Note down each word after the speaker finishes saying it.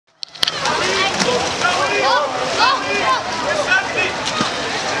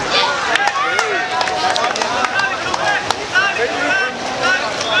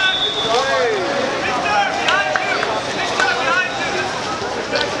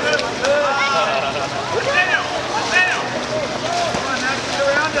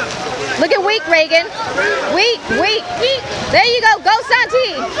Look at weak, Reagan. Weak, weak. There you go. Go,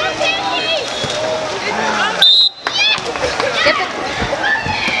 Santi. Get the...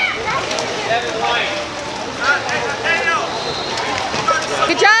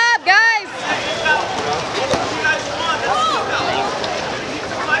 Good job, guys.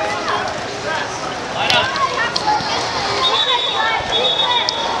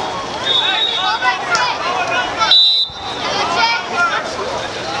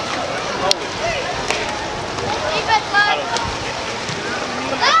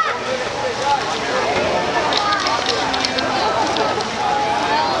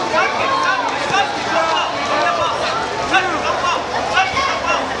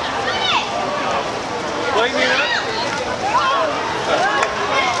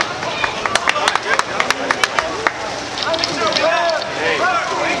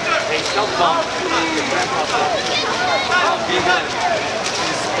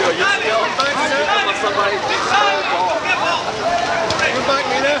 Swim back,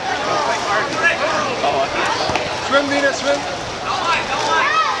 Nina. Swim, Nina, swim.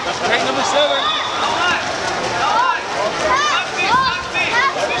 Take number 7.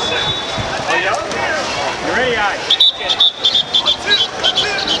 You ready, Ike?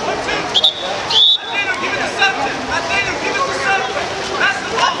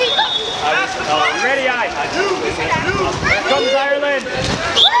 You ready, Ike? Here comes Ireland.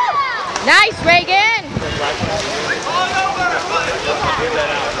 Nice, Reagan.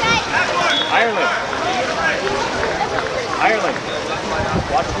 Ireland. Ireland.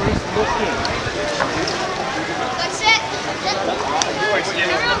 Watch where he's looking. That's it.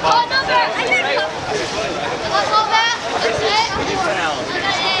 Everyone call number. I hear it. Let's call that. That's it.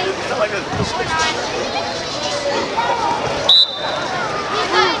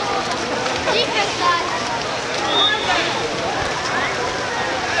 Defense side.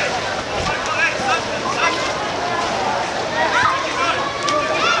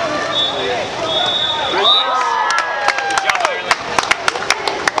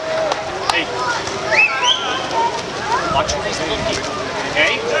 Watch where he's looking,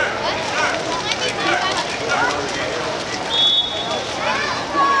 okay?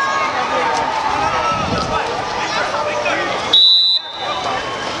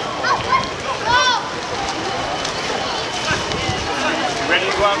 You ready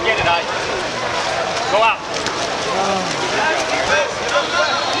to go out and get it, Ike? Go out.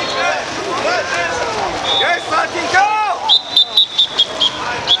 Yes, Santi, go!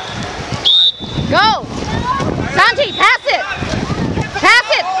 Go. Santi, pass it. Pass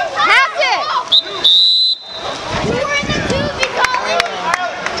it. Pass it. You were in the tube, Vitaly.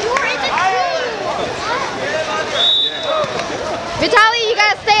 You were in the tube. Vitaly, you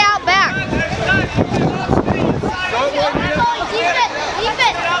gotta stay out back.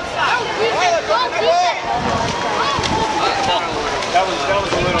 That was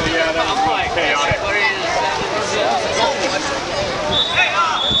a little, yeah, that was chaotic.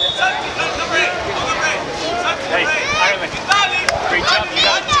 Hey, Ireland, great job. You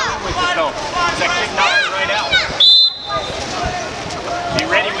got to turn with it though. That kick knocked it right out. Be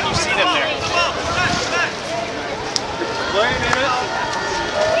ready when you see them there. Wait a minute.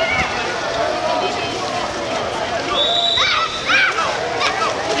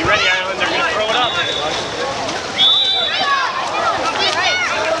 You ready, Ireland? They're going to throw it up.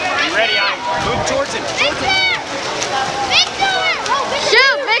 You ready, Ireland? Move towards it.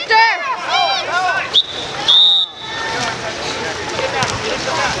 Shoot, Victor.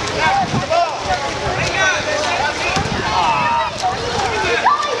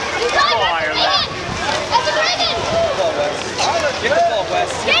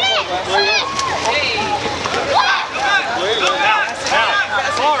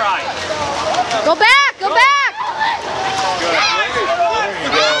 Go back, go back! Good. There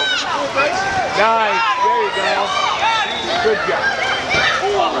you go. Nice. There you go. Good job.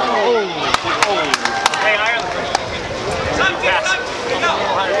 Hey, Ireland. Pass.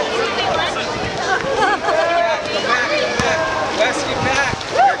 Wes, get back.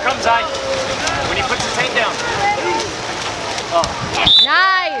 Here comes Ike. When he puts his head down. Oh.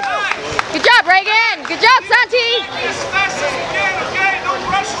 Nice. Good job, Reagan. Good job, Santi. As fast as you can, okay? Don't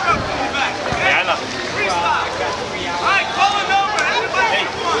rush him. Yeah, I know. All right, call him over. Hey,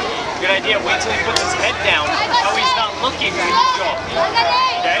 good idea. Wait till he puts his head down. How he's not looking when you go.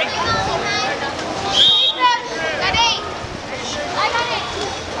 Okay? I got it.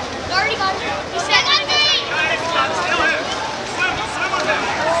 Already got it. He said I got it. Still him. Swim with him.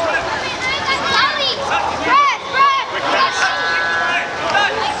 Quick pass.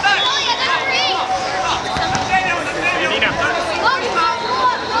 Nina.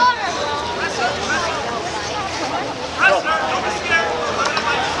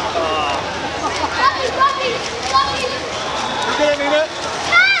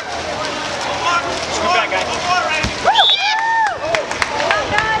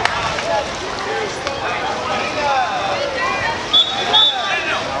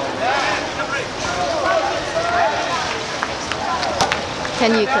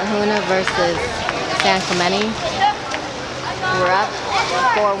 Kenyu Kahuna versus San Clemente. We're up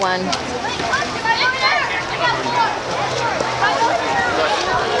 4-1.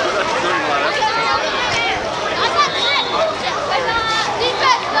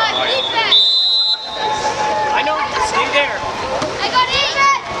 I know. Stay there. I got it.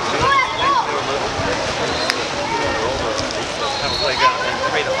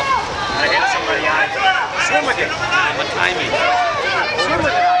 I hit somebody on. Swim with it. What timing? Swim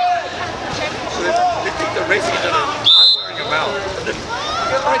with it. They think they're racing each other. I'm wearing them out.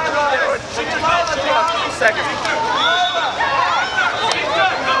 Right there. 2 seconds.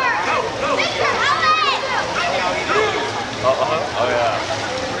 Oh yeah.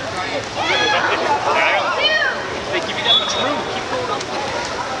 They give you that much room. Keep going up.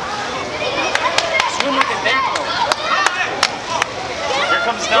 Swim with it now. Here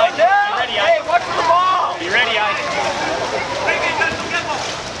comes 9. Be ready, Ike. Hey, watch the ball. Be ready, Ike.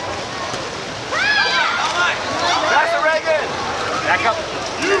 Pass it, Reagan. Back up.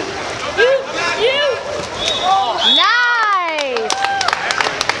 Nice!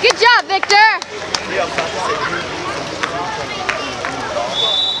 Good job, Victor!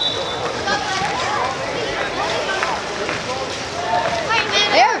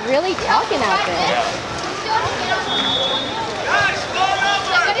 They're really talking out there.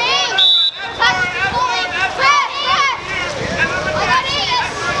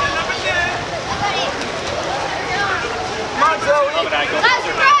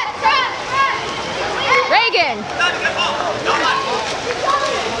 Reagan!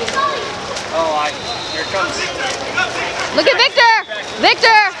 Oh, here it comes. Look at Victor!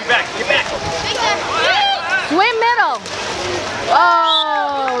 Victor! Get back, get back. Swim middle!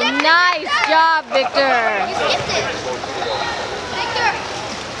 Oh, nice job, Victor! You skipped it. Victor,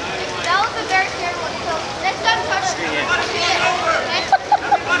 that was a very careful one. So next time, touch it.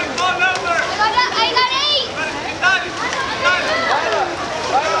 Everybody call number. I got 8.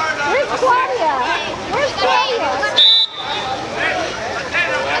 Where's Claudia? Where's Claudia?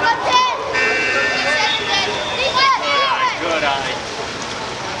 I got 10. Good eye.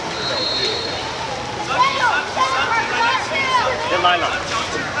 Hit my line.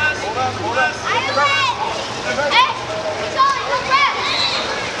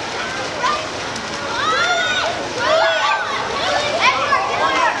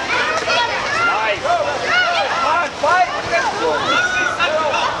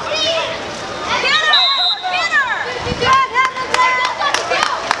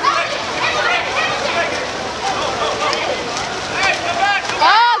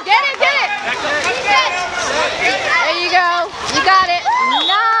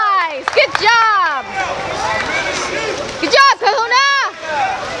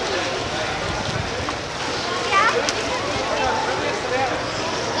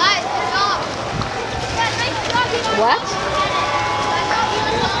 What?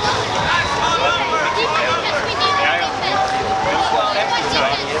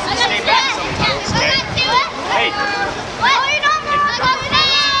 Hey.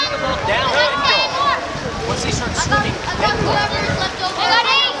 Once they start swimming,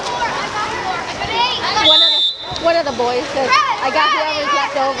 One of the boys says, I got whoever's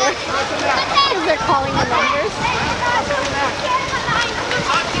left over. Because they're calling the numbers.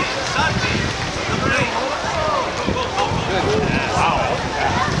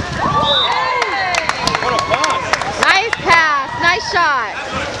 What a pass. Nice pass. Nice shot.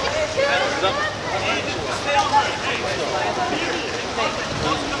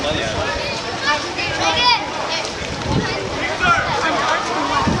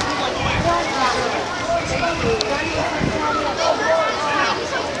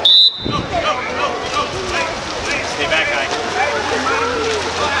 Stay back, guy.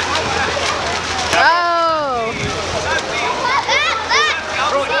 Oh.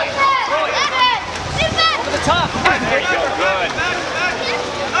 Over the top. There you go. Good.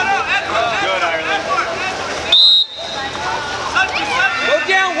 Good, Ireland. Go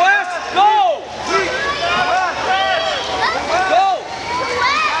down, West. Go. Go.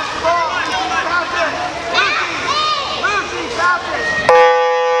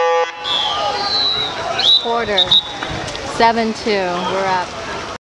 Quarter. 7-2. We're up.